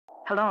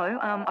Hello,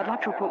 I'd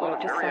like to report what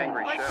I've just seen.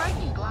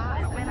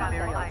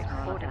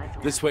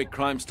 This week,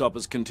 Crime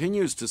Stoppers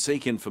continues to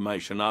seek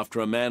information after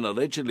a man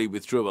allegedly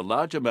withdrew a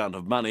large amount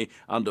of money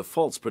under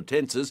false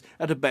pretences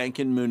at a bank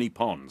in Moonee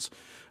Ponds.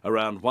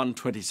 Around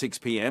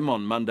 1:26 p.m.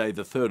 on Monday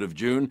the 3rd of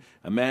June,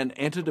 a man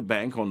entered a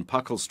bank on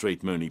Puckle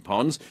Street, Moonee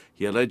Ponds.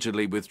 He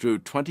allegedly withdrew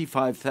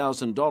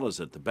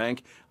 $25,000 at the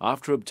bank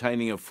after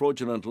obtaining a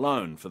fraudulent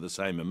loan for the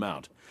same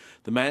amount.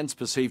 The man's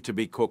perceived to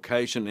be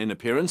Caucasian in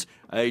appearance,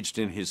 aged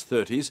in his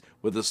 30s,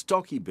 with a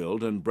stocky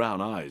build and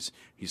brown eyes.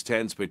 He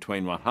stands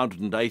between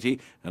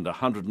 180 and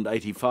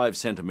 185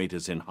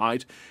 centimetres in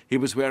height. He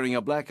was wearing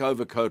a black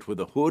overcoat with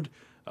a hood,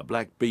 a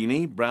black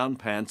beanie, brown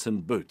pants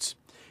and boots.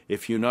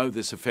 If you know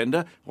this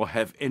offender or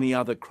have any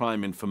other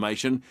crime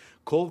information,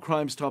 call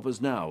Crime Stoppers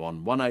now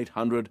on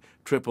 1800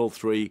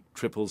 333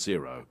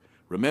 000.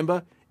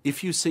 Remember,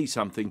 if you see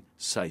something,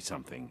 say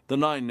something. The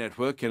Nine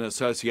Network, in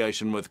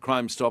association with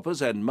Crime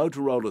Stoppers and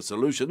Motorola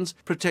Solutions,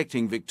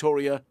 protecting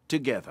Victoria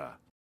together.